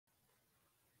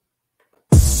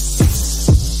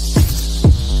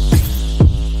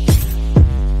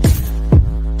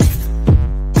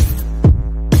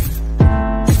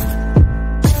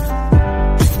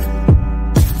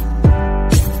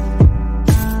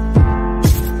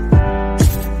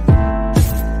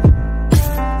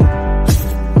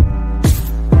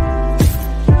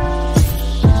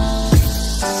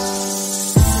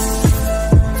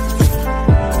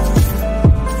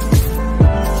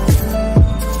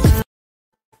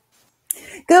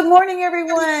Good morning,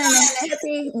 everyone.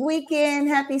 Happy weekend.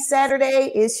 Happy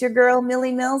Saturday. It's your girl,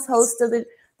 Millie Mills, host of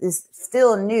this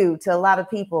still new to a lot of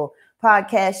people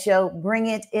podcast show, Bring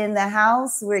It in the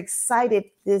House. We're excited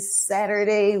this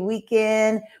Saturday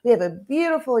weekend. We have a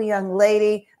beautiful young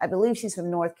lady. I believe she's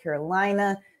from North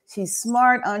Carolina. She's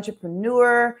smart,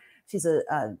 entrepreneur. She's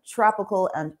a tropical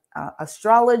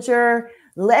astrologer.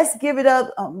 Let's give it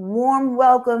up a warm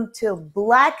welcome to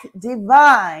Black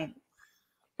Divine.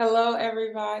 Hello,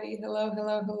 everybody.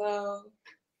 Hello.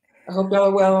 I hope y'all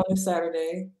are well on this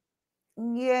Saturday.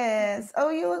 Yes.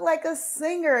 Oh, you look like a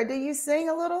singer. Do you sing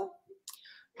a little?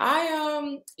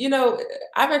 I've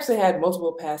actually had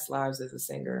multiple past lives as a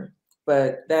singer,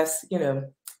 but that's,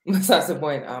 besides the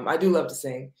point. I do love to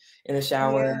sing in the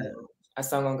shower. Yeah. I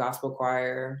sung on gospel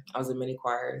choir. I was in many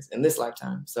choirs in this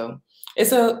lifetime. So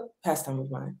it's a pastime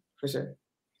of mine for sure.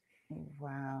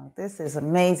 Wow, this is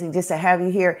amazing just to have you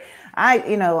here.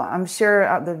 I'm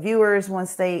sure the viewers,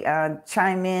 once they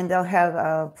chime in, they'll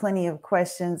have plenty of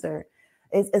questions, or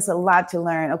it's a lot to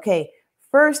learn. Okay,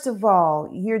 first of all,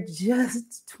 you're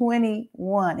just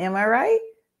 21. Am I right?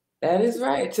 That is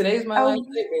right. Today's my last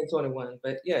day being 21,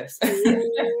 but yes. Yes.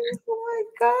 Oh my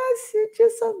gosh, you're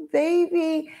just a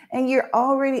baby and you're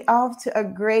already off to a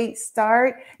great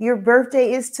start. Your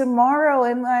birthday is tomorrow.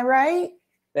 Am I right?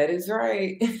 That is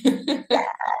right.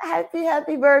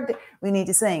 Happy birthday. We need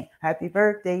to sing happy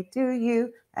birthday to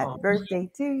you. Happy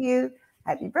birthday to you.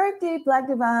 Happy birthday, Black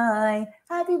Divine.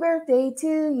 Happy birthday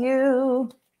to you.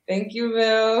 Thank you,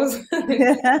 Mills.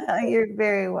 You're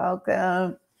very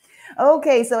welcome.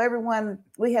 Okay, so everyone,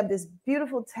 we have this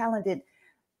beautiful, talented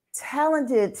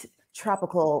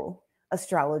tropical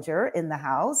astrologer in the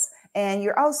house. And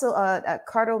you're also a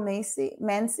cartomancy.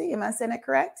 Am I saying that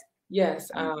correct?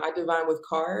 Yes, I divine with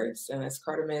cards, and that's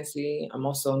cartomancy. I'm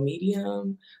also a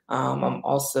medium. I'm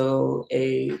also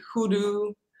a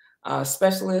hoodoo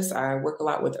specialist. I work a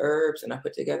lot with herbs, and I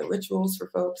put together rituals for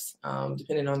folks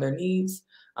depending on their needs.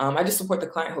 I just support the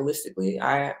client holistically.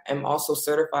 I am also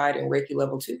certified in Reiki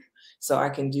level 2, so I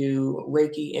can do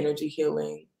Reiki energy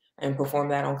healing and perform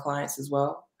that on clients as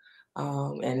well.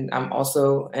 And I'm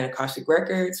also an Akashic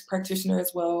Records practitioner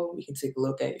as well. We can take a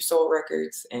look at your soul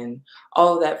records and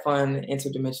all of that fun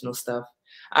interdimensional stuff.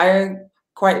 I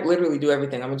quite literally do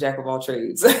everything. I'm a jack of all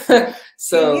trades.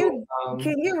 So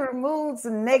can you remove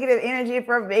some negative energy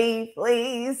from me,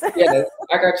 please? Yes,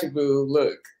 I got you, boo.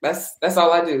 Look, that's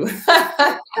all I do.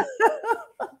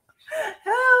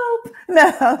 Help!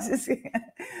 No, I was just kidding.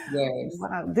 Yes.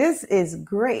 Wow, this is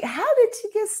great. How did you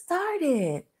get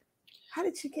started?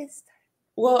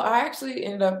 Well, I actually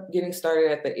ended up getting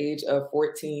started at the age of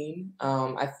 14.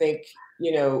 I think,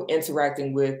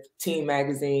 interacting with teen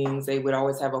magazines, they would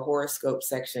always have a horoscope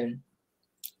section.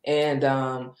 And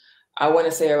I want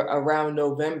to say around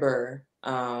November,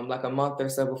 like a month or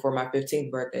so before my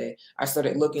 15th birthday, I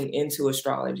started looking into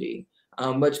astrology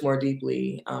much more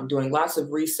deeply, doing lots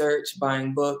of research,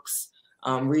 buying books,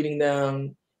 reading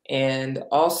them, and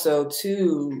also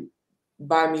too,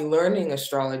 by me learning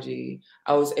astrology,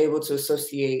 I was able to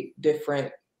associate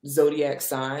different zodiac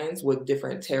signs with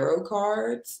different tarot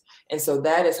cards. And so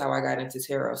that is how I got into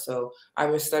tarot. So I've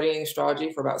been studying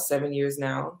astrology for about 7 years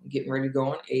now, getting ready to go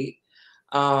on 8.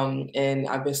 And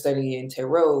I've been studying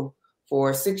tarot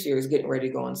for 6 years, getting ready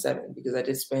to go on 7, because I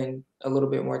did spend a little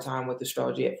bit more time with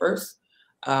astrology at first.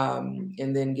 And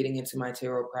then getting into my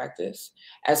tarot practice.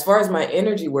 As far as my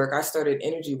energy work, I started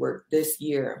energy work this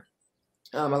year.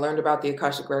 I learned about the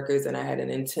Akashic Records, and I had an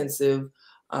intensive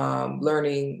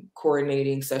learning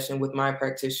coordinating session with my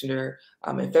practitioner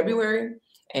in February.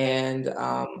 And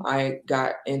I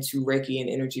got into Reiki and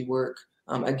energy work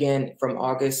again from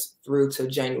August through to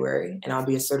January. And I'll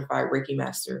be a certified Reiki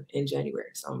master in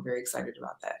January. So I'm very excited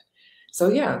about that. So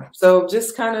yeah, so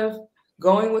just kind of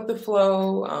going with the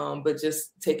flow, but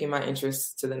just taking my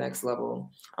interests to the next level.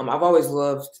 I've always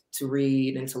loved to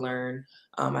read and to learn.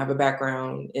 I have a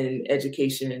background in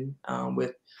education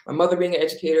with my mother being an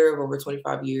educator of over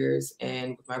 25 years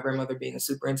and with my grandmother being a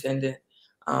superintendent.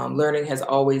 Learning has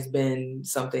always been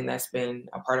something that's been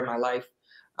a part of my life.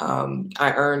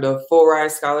 I earned a full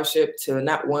ride scholarship to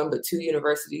not one, but 2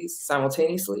 universities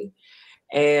simultaneously.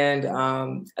 And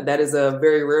that is a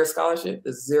very rare scholarship.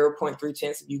 There's 0.3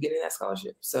 chance of you getting that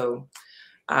scholarship. So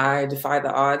I defy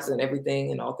the odds in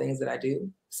everything and all things that I do.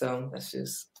 So that's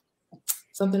just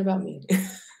something about me.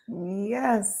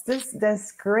 Yes,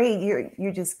 that's great.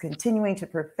 You're just continuing to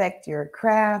perfect your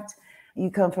craft.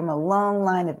 You come from a long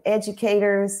line of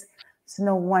educators. It's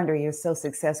no wonder you're so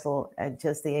successful at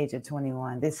just the age of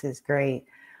 21. This is great.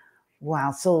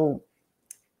 Wow. So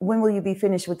when will you be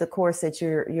finished with the course that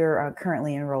you're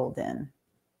currently enrolled in?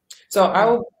 So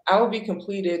I will be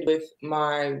completed with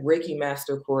my Reiki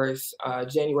Master course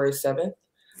January 7th.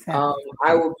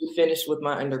 I will be finished with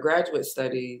my undergraduate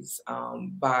studies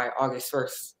by August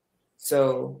 1st.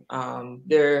 So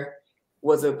there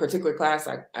was a particular class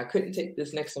I couldn't take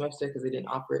this next semester because they didn't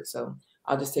offer it. So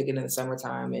I'll just take it in the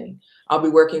summertime, and I'll be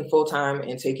working full time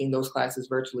and taking those classes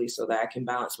virtually so that I can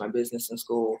balance my business and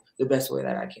school the best way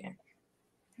that I can.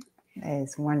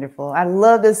 It's wonderful. I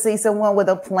love to see someone with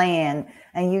a plan,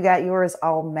 and you got yours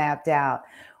all mapped out.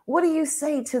 What do you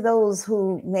say to those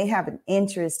who may have an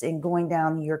interest in going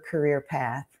down your career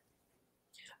path?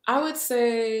 I would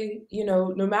say,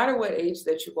 no matter what age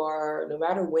that you are, no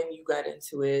matter when you got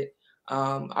into it,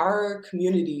 our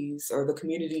communities, or the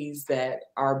communities that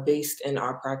are based in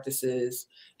our practices,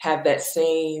 have that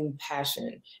same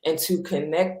passion, and to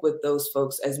connect with those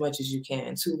folks as much as you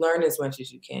can, to learn as much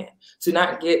as you can, to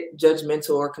not get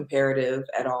judgmental or comparative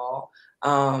at all.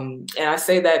 And I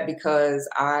say that because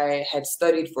I had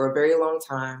studied for a very long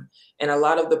time, and a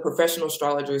lot of the professional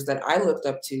astrologers that I looked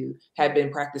up to had been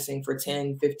practicing for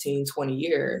 10, 15, 20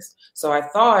 years. So I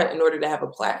thought in order to have a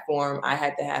platform, I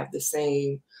had to have the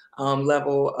same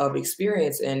level of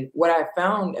experience. And what I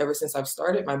found ever since I've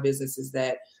started my business is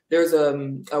that there's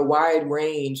a wide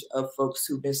range of folks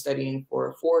who've been studying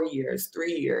for 4 years,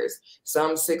 3 years,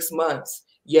 some 6 months,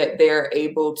 yet they're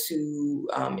able to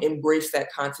embrace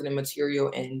that content and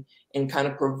material and kind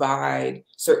of provide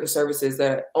certain services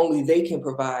that only they can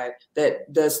provide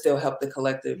that does still help the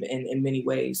collective in many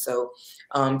ways. So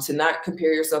to not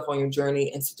compare yourself on your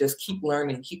journey, and to just keep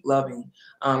learning, keep loving,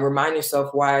 remind yourself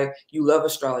why you love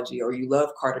astrology, or you love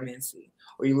cartomancy,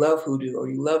 or you love hoodoo, or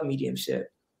you love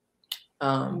mediumship.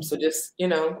 So just,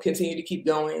 continue to keep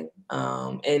going,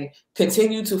 and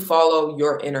continue to follow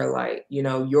your inner light,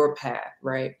 your path,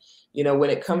 right? When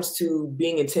it comes to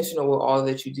being intentional with all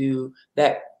that you do,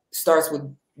 that starts with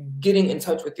getting in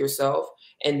touch with yourself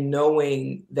and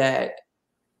knowing that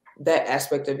that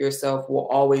aspect of yourself will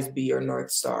always be your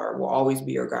North Star, will always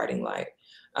be your guiding light.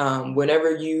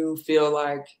 Whenever you feel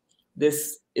like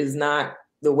this is not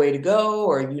the way to go,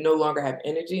 or you no longer have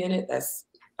energy in it, that's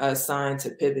a sign to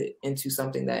pivot into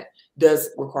something that does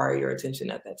require your attention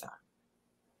at that time.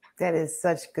 That is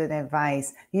such good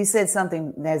advice. You said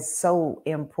something that's so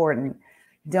important.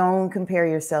 Don't compare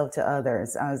yourself to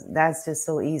others. That's just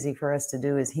so easy for us to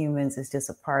do as humans. It's just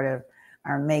a part of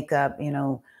our makeup.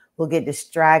 We'll get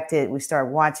distracted. We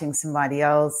start watching somebody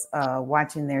else,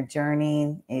 watching their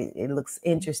journey. It looks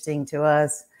interesting to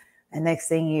us. And next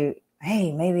thing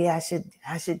hey, maybe I should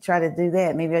try to do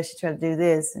that. Maybe I should try to do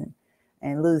this,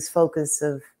 and lose focus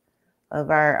of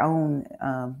our own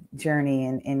journey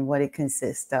and what it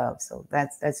consists of. So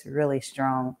that's really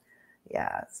strong.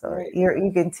 Yeah. So Right.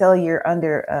 You can tell you're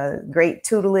under great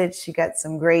tutelage. You got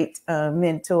some great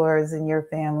mentors in your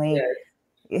family.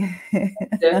 Yes.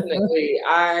 Definitely.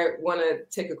 I want to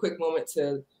take a quick moment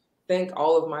to thank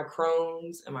all of my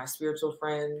crones and my spiritual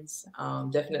friends.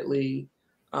 Definitely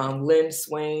Lynn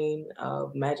Swain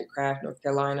of Magic Craft, North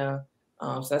Carolina.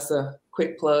 So that's a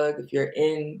quick plug. If you're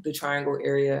in the Triangle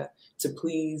area, to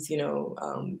please,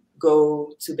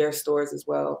 go to their stores as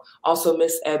well. Also,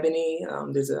 Miss Ebony,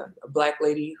 there's a Black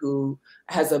lady who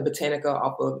has a Botanica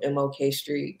off of MLK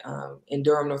Street in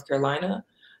Durham, North Carolina.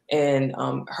 And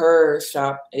her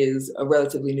shop is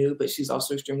relatively new, but she's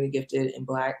also extremely gifted and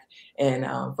Black and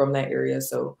from that area.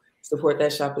 So support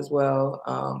that shop as well.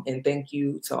 And thank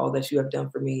you to all that you have done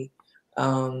for me.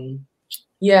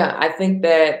 I think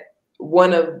that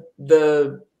one of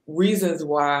the reasons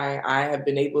why I have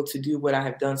been able to do what I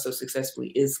have done so successfully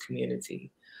is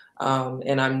community.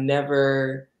 And I'm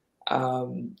never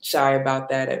shy about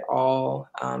that at all,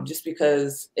 just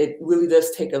because it really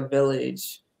does take a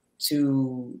village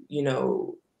to,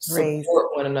 support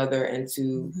one another, and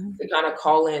to kind of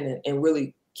call in and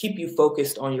really keep you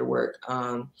focused on your work.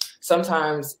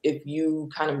 Sometimes if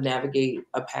you kind of navigate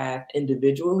a path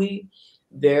individually,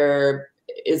 there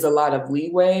is a lot of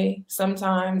leeway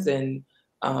sometimes. And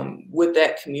with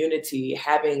that community,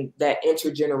 having that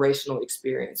intergenerational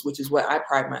experience, which is what I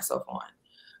pride myself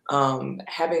on,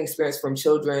 having experience from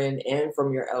children and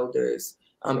from your elders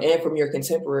and from your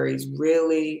contemporaries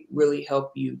really, really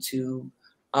help you to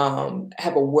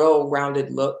have a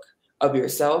well-rounded look of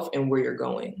yourself and where you're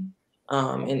going,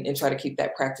 and try to keep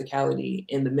that practicality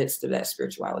in the midst of that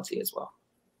spirituality as well.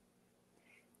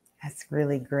 That's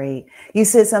really great. You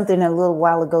said something a little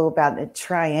while ago about the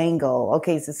triangle.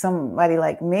 Okay, so somebody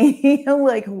like me, I'm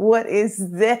like, what is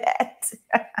that?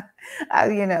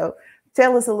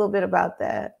 Tell us a little bit about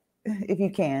that, if you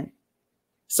can.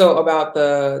 So about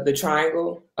the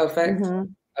triangle effect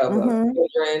of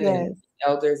children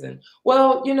elders. And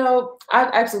well,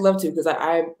 I'd actually love to, because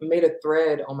I made a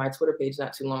thread on my Twitter page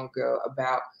not too long ago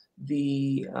about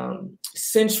the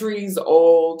centuries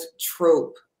old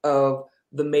trope of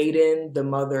the maiden, the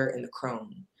mother, and the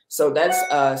crone. So that's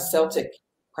a Celtic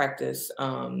practice,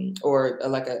 or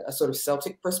like a sort of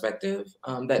Celtic perspective,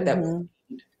 that was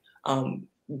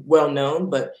well known,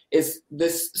 but it's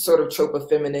this sort of trope of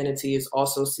femininity is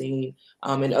also seen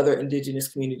in other indigenous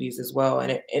communities as well.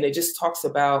 And it just talks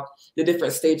about the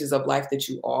different stages of life that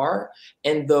you are,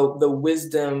 and the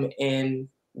wisdom in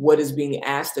what is being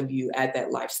asked of you at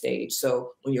that life stage.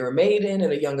 So when you're a maiden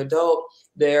and a young adult,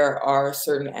 there are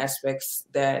certain aspects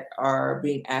that are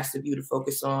being asked of you to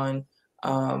focus on,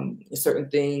 certain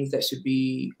things that should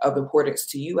be of importance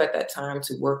to you at that time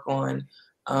to work on.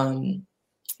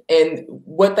 And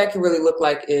what that can really look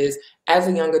like is, as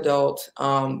a young adult,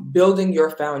 building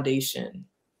your foundation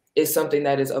is something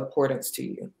that is of importance to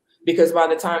you. Because by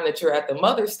the time that you're at the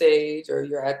mother stage or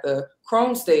you're at the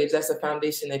crone stage, that's a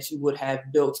foundation that you would have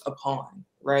built upon,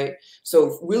 right?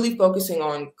 So really focusing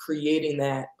on creating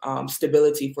that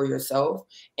stability for yourself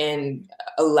and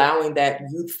allowing that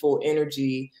youthful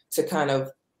energy to kind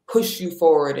of push you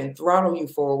forward and throttle you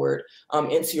forward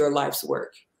into your life's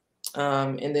work.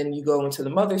 And then you go into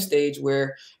the mother stage,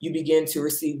 where you begin to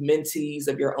receive mentees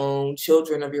of your own,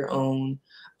 children of your own,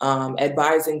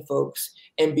 advising folks,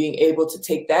 and being able to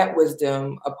take that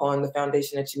wisdom upon the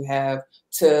foundation that you have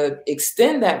to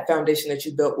extend that foundation that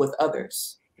you built with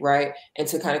others, right? And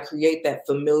to kind of create that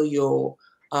familial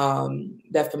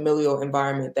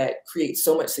environment that creates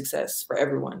so much success for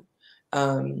everyone.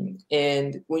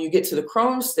 And when you get to the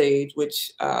crone stage,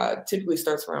 which typically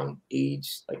starts around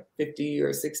age like 50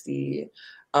 or 60,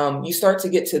 you start to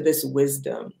get to this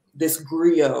wisdom, this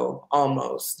griot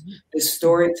almost, this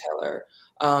storyteller,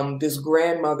 this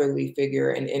grandmotherly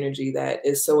figure and energy that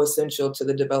is so essential to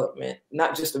the development,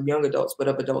 not just of young adults, but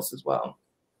of adults as well.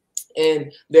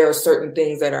 And there are certain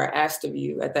things that are asked of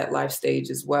you at that life stage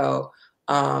as well.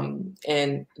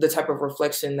 And the type of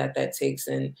reflection that takes,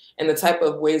 and the type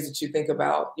of ways that you think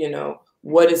about,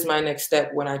 what is my next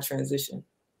step when I transition?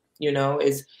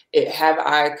 Have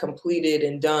I completed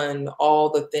and done all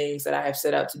the things that I have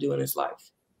set out to do in this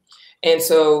life? And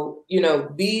so,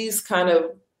 these kind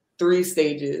of three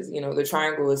stages, the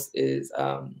triangle is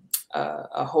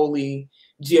a holy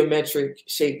geometric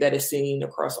shape that is seen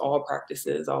across all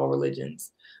practices, all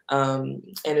religions. And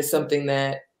it's something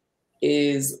that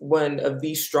is one of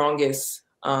the strongest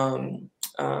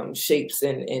shapes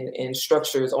and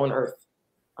structures on earth.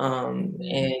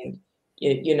 And,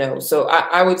 so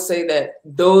I would say that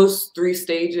those three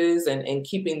stages and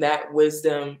keeping that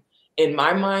wisdom in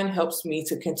my mind helps me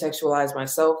to contextualize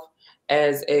myself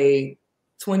as a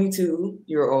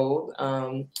 22-year-old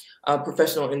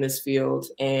professional in this field,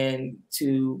 and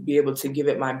to be able to give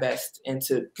it my best and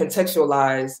to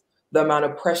contextualize the amount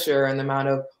of pressure and the amount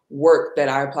of work that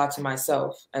I apply to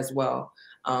myself as well.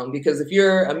 Because if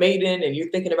you're a maiden and you're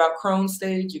thinking about crone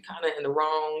stage, you're kind of in the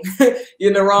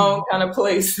wrong kind of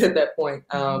place at that point.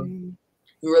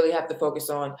 You really have to focus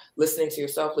on listening to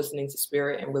yourself, listening to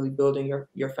spirit, and really building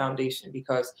your foundation,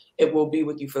 because it will be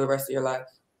with you for the rest of your life.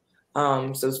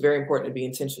 So it's very important to be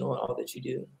intentional in all that you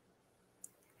do.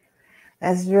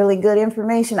 That's really good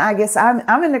information. I guess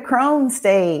I'm in the crone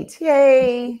stage.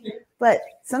 Yay. But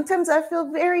sometimes I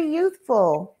feel very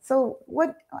youthful. So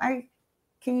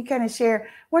can you kind of share?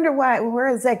 Wonder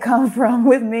where does that come from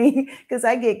with me? Because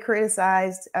I get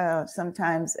criticized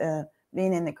sometimes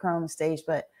being in the crone stage,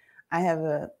 but I have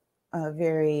a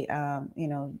very,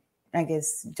 I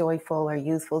guess, joyful or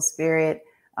youthful spirit.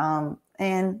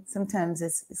 And sometimes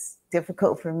it's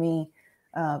difficult for me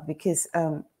because,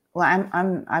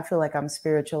 I feel like I'm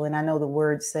spiritual, and I know the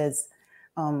word says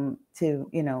he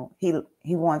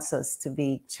wants us to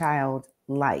be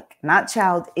childlike, not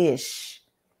childish.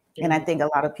 And I think a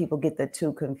lot of people get the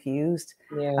two confused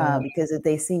because if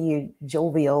they see you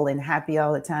jovial and happy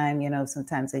all the time,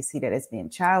 sometimes they see that as being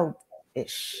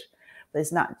childish, but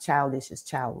it's not childish, it's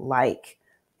childlike.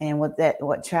 And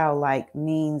what childlike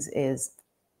means is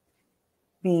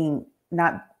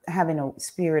not having a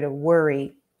spirit of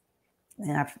worry.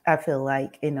 And I feel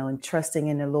like, and trusting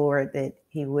in the Lord that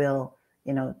he will,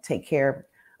 take care of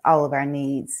all of our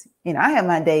needs. I have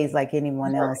my days like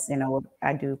anyone else,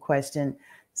 I do question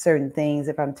certain things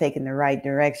if I'm taking the right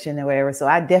direction or whatever. So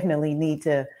I definitely need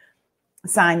to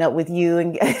sign up with you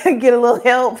and get a little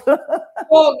help.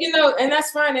 Well, and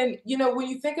that's fine. And, when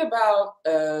you think about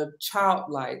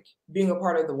childlike, being a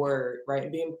part of the word,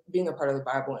 right? Being a part of the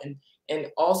Bible, and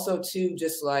also too,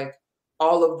 just like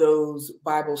all of those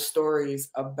Bible stories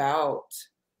about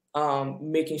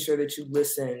making sure that you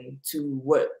listen to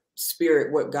what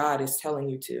spirit what God is telling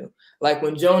you to. Like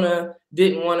when Jonah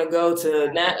didn't want to go to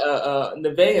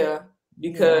Nevaeh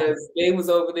because they was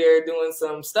over there doing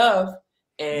some stuff,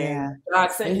 and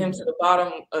God sent him to the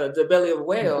bottom, the belly of a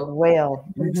whale,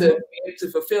 to be able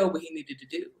to fulfill what he needed to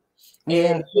do.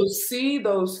 And you'll see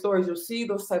those stories, you'll see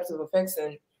those types of effects,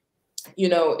 and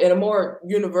in a more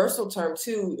universal term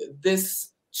too, this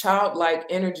childlike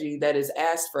energy that is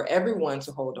asked for everyone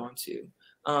to hold on to.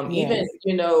 Even,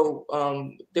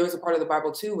 there was a part of the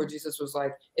Bible too where Jesus was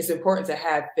like, it's important to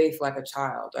have faith like a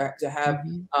child, or to have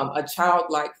a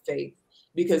childlike faith,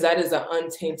 because that is an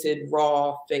untainted,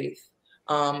 raw faith,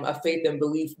 a faith and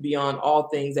belief beyond all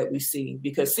things that we see,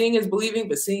 because seeing is believing,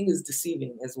 but seeing is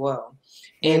deceiving as well.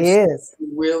 And so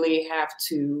you really have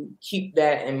to keep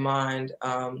that in mind,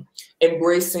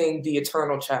 embracing the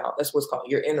eternal child. That's what's called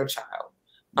your inner child.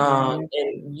 And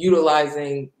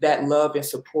utilizing that love and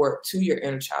support to your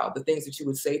inner child, the things that you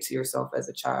would say to yourself as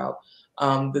a child,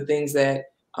 the things that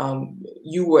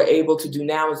you were able to do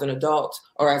now as an adult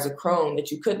or as a crone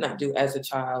that you could not do as a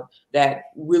child, that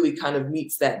really kind of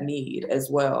meets that need as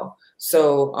well.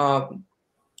 So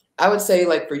I would say,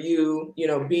 like, for you,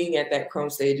 being at that crone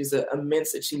stage is an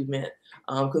immense achievement.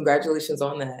 Congratulations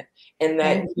on that. And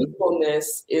that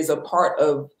youthfulness is a part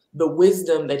of the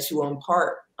wisdom that you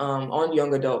impart on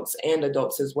young adults and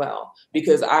adults as well.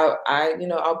 Because I'll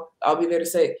be there to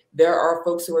say there are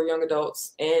folks who are young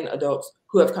adults and adults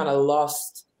who have kind of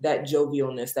lost that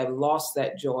jovialness, that have lost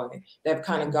that joy, that have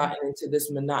kind of gotten into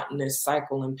this monotonous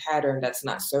cycle and pattern that's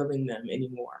not serving them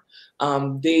anymore.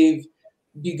 They've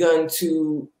begun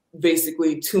to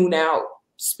basically tune out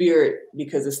spirit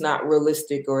because it's not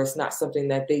realistic, or it's not something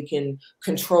that they can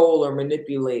control or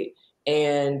manipulate.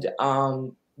 And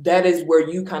that is where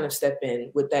you kind of step in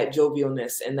with that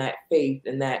jovialness and that faith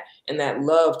and that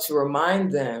love, to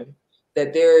remind them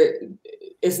that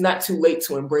it's not too late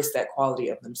to embrace that quality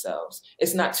of themselves.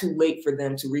 It's not too late for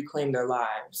them to reclaim their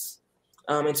lives,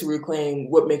 and to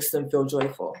reclaim what makes them feel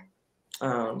joyful.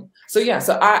 So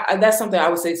that's something I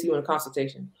would say to you in a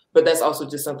consultation, but that's also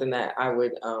just something that I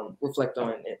would reflect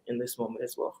on in this moment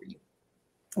as well for you.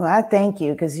 Well, I thank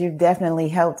you, because you've definitely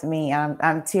helped me.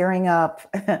 I'm tearing up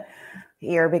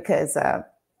here because I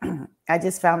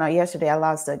just found out yesterday I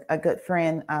lost a good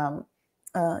friend.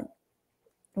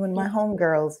 When my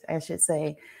homegirls, I should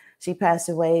say, she passed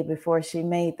away before she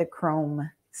made the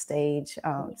Chrome stage.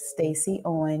 Stacey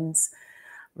Owens,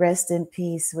 rest in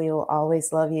peace. We will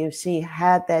always love you. She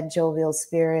had that jovial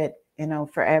spirit,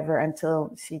 forever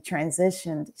until she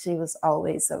transitioned. She was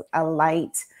always a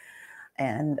light.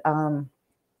 And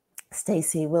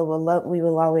Stacey, we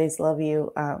will always love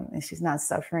you. And she's not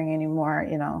suffering anymore,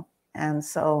 And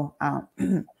so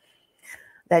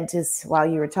that just, while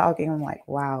you were talking, I'm like,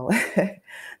 wow,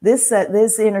 this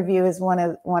interview is one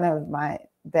of my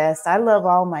best. I love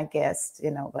all my guests,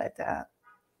 but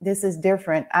this is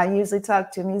different. I usually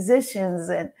talk to musicians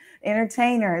and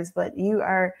entertainers, but you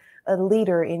are a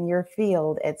leader in your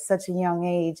field at such a young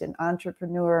age, an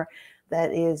entrepreneur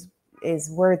that is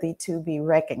worthy to be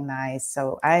recognized.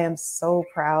 So I am so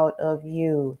proud of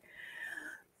you.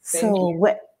 Thank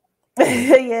you.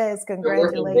 Yes,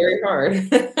 congratulations. Very hard.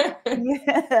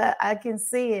 Yeah, I can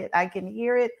see it. I can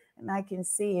hear it, and I can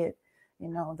see it.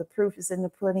 The proof is in the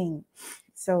pudding.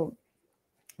 So,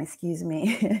 excuse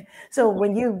me. So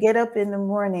when you get up in the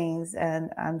mornings,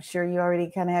 and I'm sure you already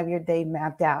kind of have your day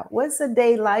mapped out, what's a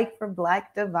day like for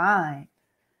Black Divine?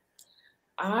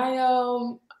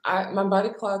 My body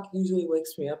clock usually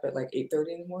wakes me up at like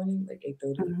 8:30 in the morning, like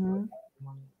 8:30 in the morning.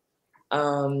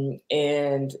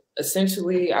 And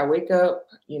essentially I wake up,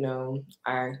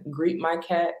 I greet my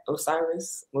cat,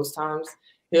 Osiris. Most times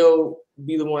he'll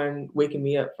be the one waking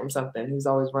me up from something. He's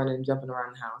always running and jumping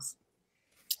around the house,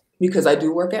 because I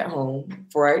do work at home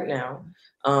for right now.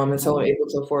 And so I'm able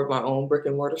to afford my own brick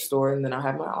and mortar store. And then I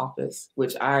have my office,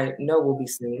 which I know will be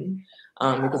soon,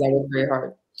 because I work very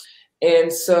hard.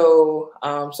 And so,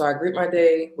 so I greet my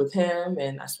day with him,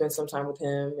 and I spend some time with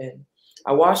him, and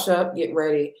I wash up, get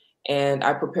ready, and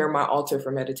I prepare my altar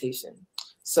for meditation.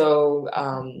 So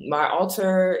my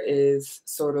altar is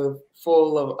sort of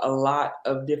full of a lot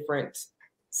of different,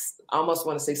 I almost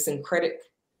want to say syncretic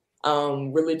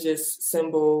religious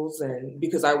symbols, and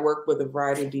because I work with a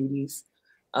variety of deities,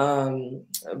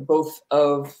 both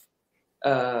of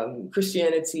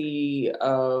Christianity,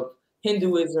 of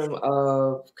Hinduism,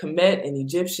 of Kemet and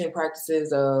Egyptian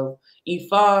practices, of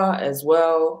Ifa as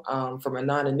well, from a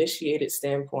non-initiated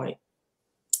standpoint.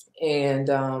 And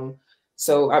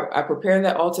So I prepare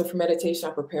that altar for meditation.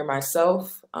 I prepare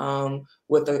myself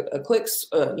with a quick,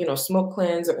 smoke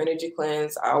cleanse or energy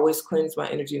cleanse. I always cleanse my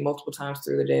energy multiple times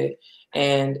through the day,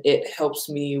 and it helps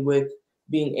me with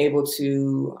being able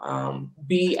to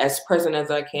be as present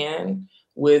as I can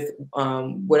with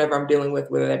whatever I'm dealing with,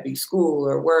 whether that be school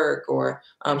or work or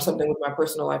something with my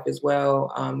personal life as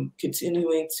well.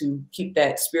 Continuing to keep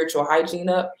that spiritual hygiene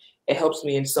up, it helps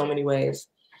me in so many ways.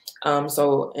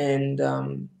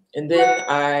 And then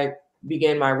I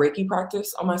began my Reiki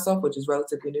practice on myself, which is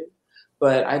relatively new.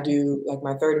 But I do like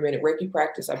my 30-minute Reiki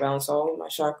practice. I balance all of my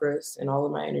chakras and all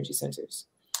of my energy centers.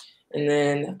 And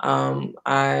then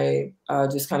I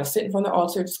just kind of sit in front of the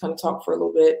altar, just kind of talk for a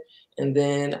little bit. And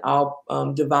then I'll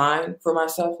divine for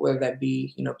myself, whether that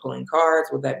be, pulling cards,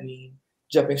 whether that mean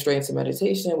jumping straight into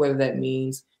meditation, whether that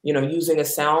means, using a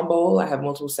sound bowl. I have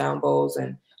multiple sound bowls,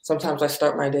 and sometimes I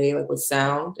start my day like with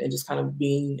sound and just kind of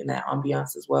being in that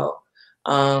ambiance as well.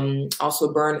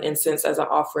 Also burn incense as an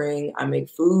offering. I make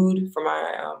food for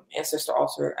my ancestor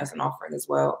altar as an offering as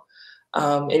well.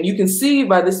 And you can see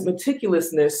by this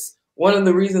meticulousness, one of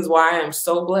the reasons why I am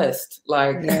so blessed.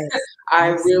 Like, yes. I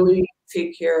really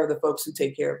take care of the folks who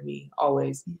take care of me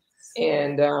always.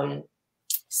 And then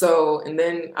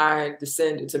I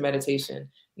descend into meditation.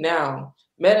 Now,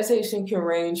 meditation can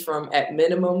range from at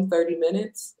minimum 30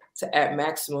 minutes to at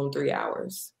maximum 3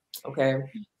 hours. Okay.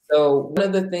 So one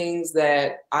of the things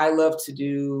that I love to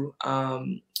do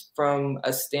from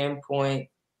a standpoint,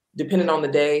 depending on the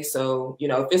day. So,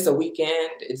 if it's a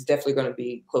weekend, it's definitely going to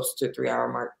be close to the 3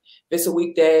 hour mark. If it's a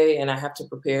weekday and I have to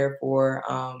prepare for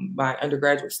my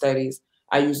undergraduate studies,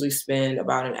 I usually spend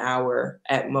about an hour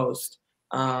at most.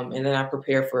 And then I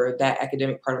prepare for that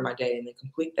academic part of my day and then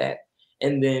complete that,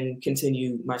 and then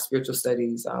continue my spiritual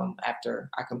studies after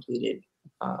I completed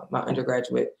my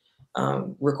undergraduate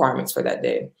requirements for that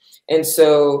day. And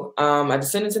so I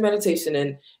descend into meditation,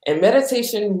 and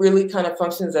meditation really kind of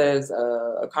functions as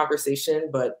a conversation,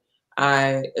 but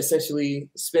I essentially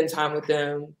spend time with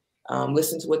them,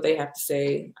 listen to what they have to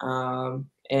say,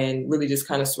 and really just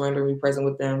kind of surrender and be present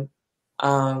with them.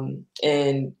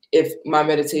 And if my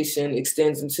meditation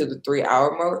extends into the 3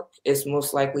 hour mark, it's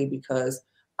most likely because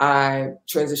I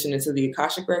transition into the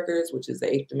Akashic Records, which is the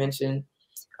 8th dimension.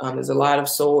 There's a lot of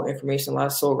soul information, a lot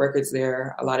of soul records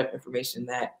there, a lot of information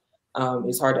that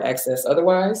is hard to access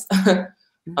otherwise.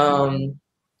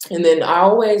 And then I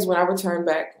always, when I return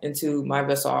back into my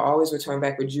vessel, I always return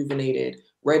back rejuvenated,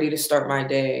 ready to start my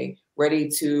day, ready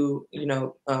to,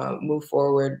 move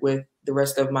forward with the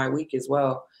rest of my week as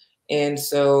well. And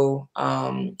so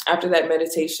after that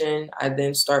meditation, I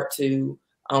then start to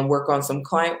work on some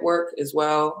client work as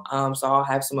well. So I'll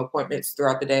have some appointments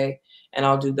throughout the day, and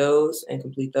I'll do those and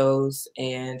complete those.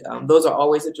 And those are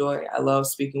always a joy. I love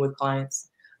speaking with clients,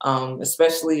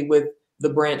 especially with the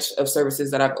branch of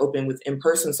services that I've opened with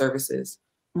in-person services.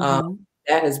 That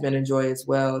has been a joy as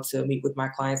well, to meet with my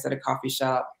clients at a coffee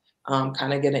shop,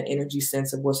 kind of get an energy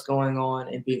sense of what's going on,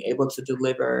 and being able to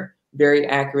deliver very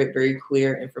accurate, very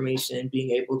clear information,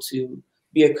 being able to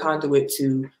be a conduit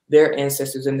to their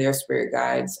ancestors and their spirit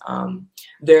guides.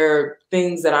 There are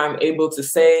things that I'm able to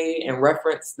say and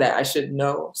reference that I should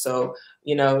know. So,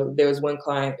 there was one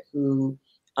client who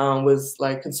was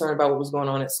like concerned about what was going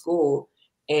on at school.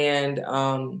 And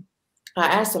I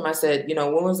asked him, I said,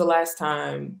 when was the last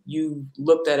time you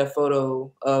looked at a photo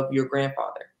of your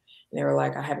grandfather? And they were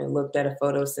like, I haven't looked at a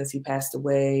photo since he passed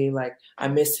away. Like, I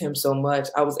miss him so much.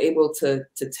 I was able to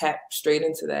tap straight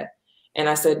into that. And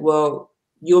I said, well,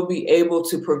 you'll be able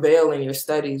to prevail in your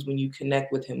studies when you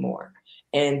connect with him more.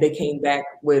 And they came back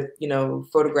with,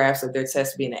 photographs of their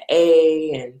test being an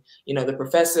A, and, the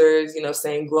professors,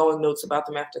 saying glowing notes about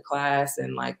them after class.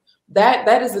 And like,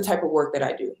 that is the type of work that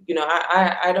I do.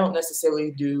 I don't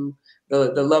necessarily do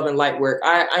the love and light work.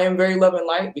 I am very love and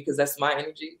light because that's my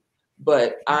energy.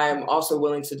 But I'm also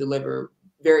willing to deliver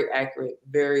very accurate,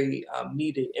 very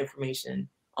needed information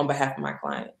on behalf of my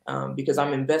client, because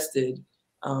I'm invested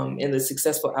in the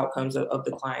successful outcomes of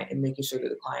the client and making sure that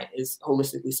the client is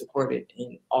holistically supported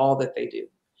in all that they do.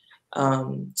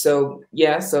 So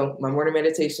my morning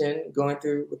meditation, going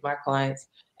through with my clients.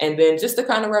 And then just to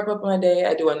kind of wrap up my day,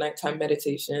 I do a nighttime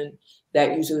meditation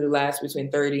that usually lasts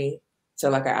between 30 to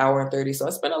like an hour and 30. So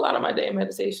I spend a lot of my day in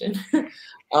meditation.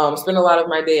 Spend a lot of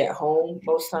my day at home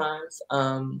most times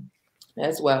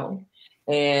as well.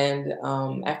 And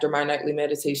after my nightly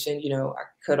meditation, I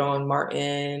cut on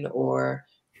Martin or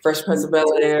Fresh Prince of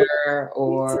Bel-Air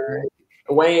or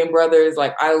Wayans Brothers.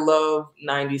 Like, I love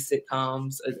 90s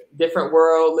sitcoms, A Different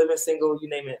World, Living Single, you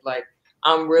name it. Like,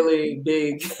 I'm really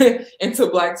big into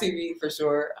Black TV for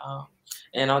sure.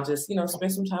 And I'll just,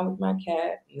 spend some time with my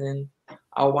cat, and then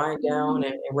I'll wind down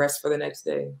and rest for the next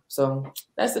day. So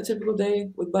that's a typical day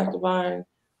with Black Divine.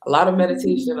 A lot of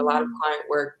meditation, a lot of client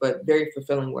work, but very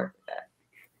fulfilling work with that.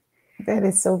 That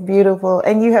is so beautiful.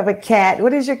 And you have a cat.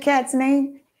 What is your cat's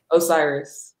name?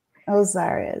 Osiris.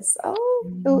 Osiris.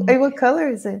 Oh, and what color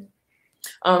is it?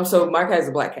 So my cat is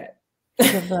a black cat.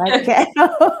 The black cat.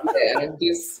 Yeah, I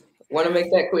just want to make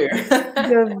that clear.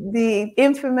 the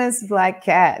infamous black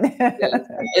cat. Yes.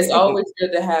 It's always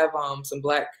good to have some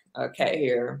black cat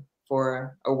hair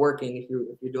for a working if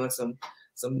you're doing some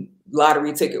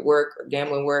lottery ticket work or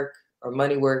gambling work or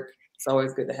money work. It's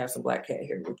always good to have some black cat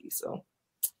hair with you. So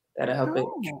that'll help it.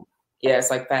 Yeah,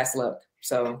 it's like fast luck.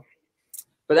 So,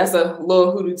 but that's a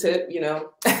little hoodoo tip, you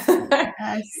know.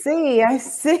 I see.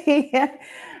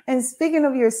 And speaking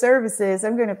of your services,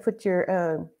 I'm going to put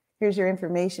here's your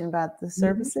information about the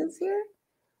services here.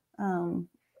 And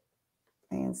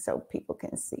so people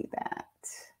can see that.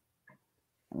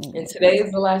 And today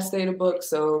is the last day to book.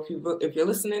 So if you're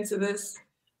listening to this,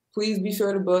 please be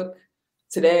sure to book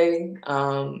today.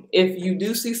 If you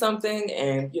do see something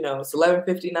and it's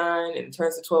 11:59 and it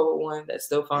turns to 12:01, that's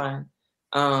still fine.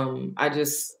 I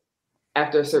just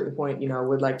after a certain point,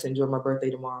 would like to enjoy my birthday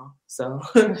tomorrow. So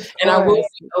and I will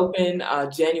be open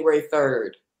January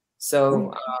 3rd.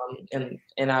 So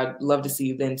and I'd love to see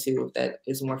you then too if that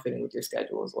is more fitting with your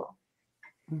schedule as well.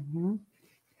 Mm-hmm.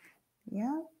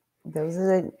 Yeah, those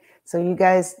are so you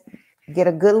guys get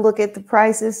a good look at the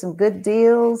prices, some good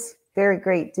deals, very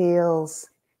great deals.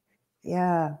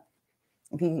 Yeah.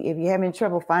 If you having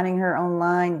trouble finding her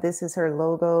online, this is her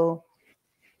logo,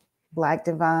 Black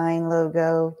Divine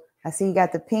logo. I see you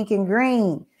got the pink and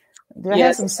green. Do I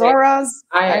have some Soras?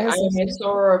 I am a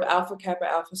Sora of Alpha Kappa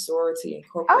Alpha Sorority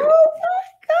Incorporated. Oh my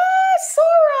gosh,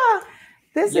 Sora!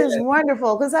 This is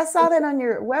wonderful because I saw that on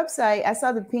your website. I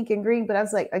saw the pink and green, but I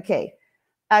was like, okay,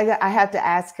 I have to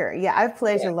ask her. Yeah, I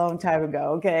pledged a long time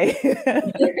ago. Okay.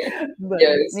 But,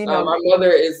 yes, my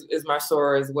mother is my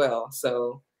Sora as well.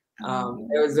 So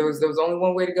there was only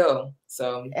one way to go.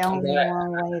 So only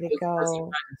one way to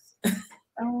go.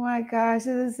 Oh my gosh,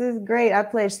 this is great. I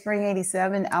pledged Spring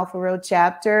 87 Alpha Road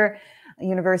chapter,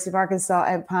 University of Arkansas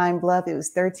at Pine Bluff. It was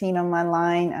 13 on my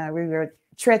line. We were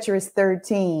treacherous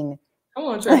 13. Come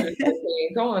on, treacherous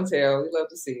 13. Come on, Tail. We love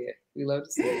to see it. We love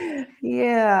to see it.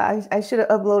 Yeah, I should have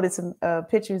uploaded some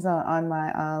pictures on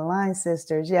my line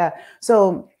sisters. Yeah.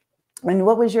 So, and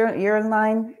what was your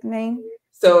line name?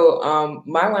 So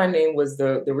my line name was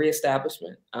the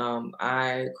Reestablishment.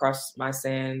 I crossed my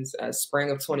sands spring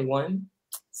of 21.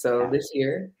 So this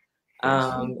year.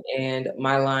 And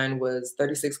my line was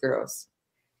 36 girls.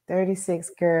 36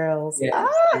 girls.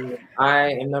 Yes.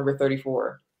 I am number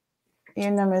 34.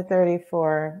 You're number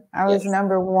 34. I was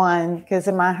number 1 because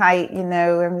of my height,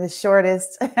 I'm the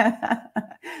shortest.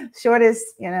 Shortest,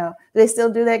 do they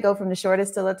still do that? Go from the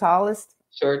shortest to the tallest?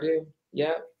 Sure do.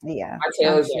 Yeah. Yeah. My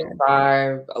tail is like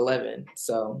 5'11".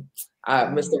 So I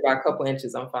missed it by a couple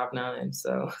inches. I'm 5'9".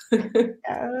 So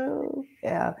oh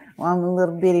yeah. Well, I'm a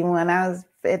little bitty one. I was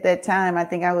at that time, I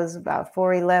think I was about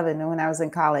 4'11" when I was in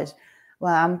college.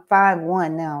 Well, I'm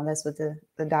 5'1" now. That's what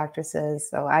the doctor says.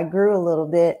 So I grew a little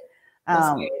bit.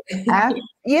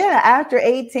 After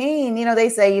 18, they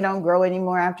say you don't grow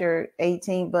anymore after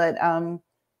 18, but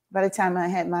by the time I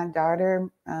had my daughter,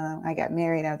 I got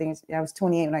married. I think I was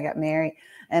 28 when I got married,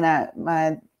 and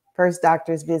my first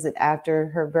doctor's visit after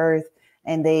her birth,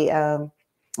 and they, of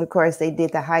course, they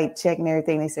did the height check and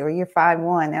everything. They said, "Well, you're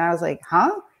 5'1", and I was like,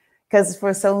 "Huh?" Because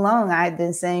for so long I had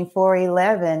been saying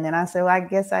 4'11", and I said, "Well, I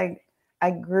guess I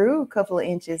grew a couple of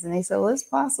inches," and they said, "Well, it's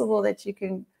possible that you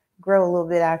can grow a little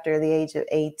bit after the age of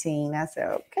 18." I said,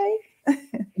 "Okay,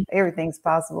 everything's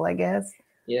possible, I guess."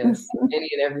 Yes, any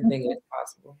and everything is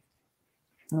possible.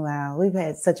 Wow, we've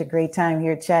had such a great time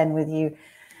here chatting with you.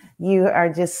 You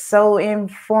are just so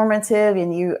informative,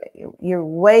 and you're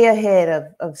way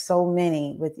ahead of so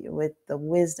many with the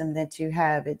wisdom that you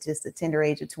have at just the tender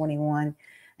age of 21,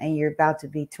 and you're about to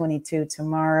be 22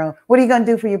 tomorrow. What are you going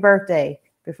to do for your birthday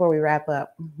before we wrap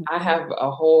up? I have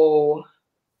a whole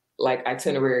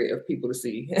itinerary of people to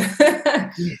see.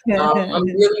 I'm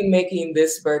really making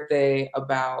this birthday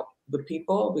about the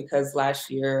people because last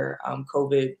year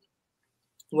COVID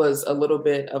was a little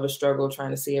bit of a struggle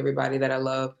trying to see everybody that I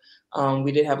love.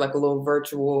 We did have a little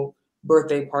virtual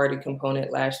birthday party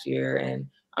component last year, and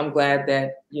I'm glad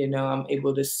that I'm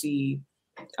able to see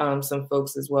some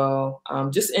folks as well,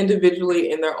 just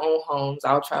individually in their own homes.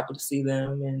 I'll travel to see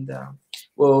them, and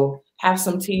we'll have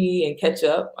some tea and catch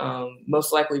up,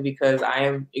 most likely because I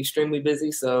am extremely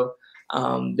busy. So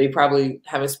they probably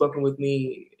haven't spoken with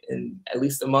me in at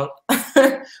least a month,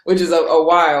 which is a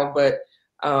while, but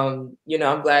you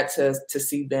know, I'm glad to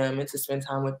see them and to spend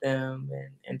time with them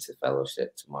and to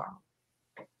fellowship tomorrow.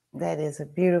 That is a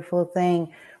beautiful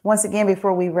thing. Once again,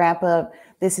 before we wrap up,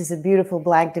 this is a beautiful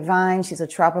Black Divine. She's a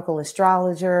tropical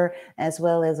astrologer as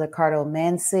well as a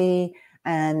cartomancy.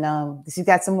 And she's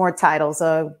got some more titles.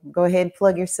 So go ahead and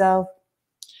plug yourself.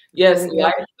 Yes,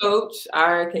 life coach.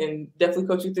 I can definitely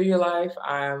coach you through your life.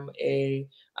 I'm a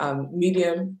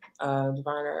medium,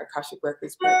 diviner, Akashic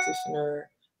Records practitioner,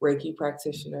 Reiki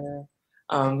practitioner.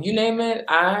 You name it,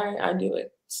 I do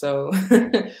it. So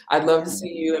I'd love to see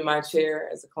you in my chair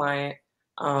as a client.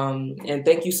 And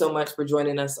thank you so much for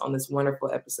joining us on this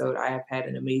wonderful episode. I have had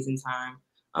an amazing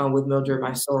time with Mildred,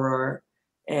 my soror.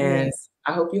 And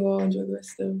I hope you all enjoy the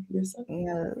rest of your Sunday.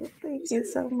 Yeah, thank you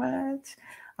so much.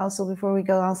 Also, before we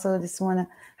go, also just want to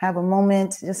have a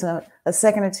moment, just a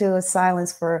second or two of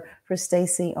silence for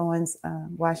Stacey Owens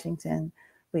Washington.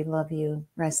 We love you.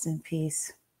 Rest in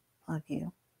peace. Love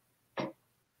you.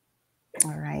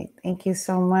 All right. Thank you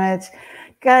so much.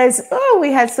 Guys,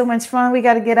 we had so much fun. We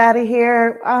got to get out of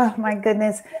here. Oh, my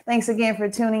goodness. Thanks again for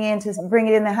tuning in to Bring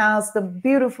It in the House, the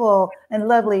beautiful and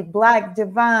lovely Black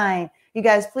Divine. You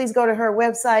guys, please go to her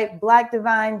website,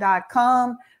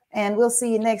 blackdivine.com. And we'll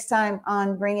see you next time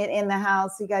on Bring It in the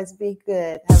House. You guys be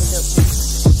good. Have a good one.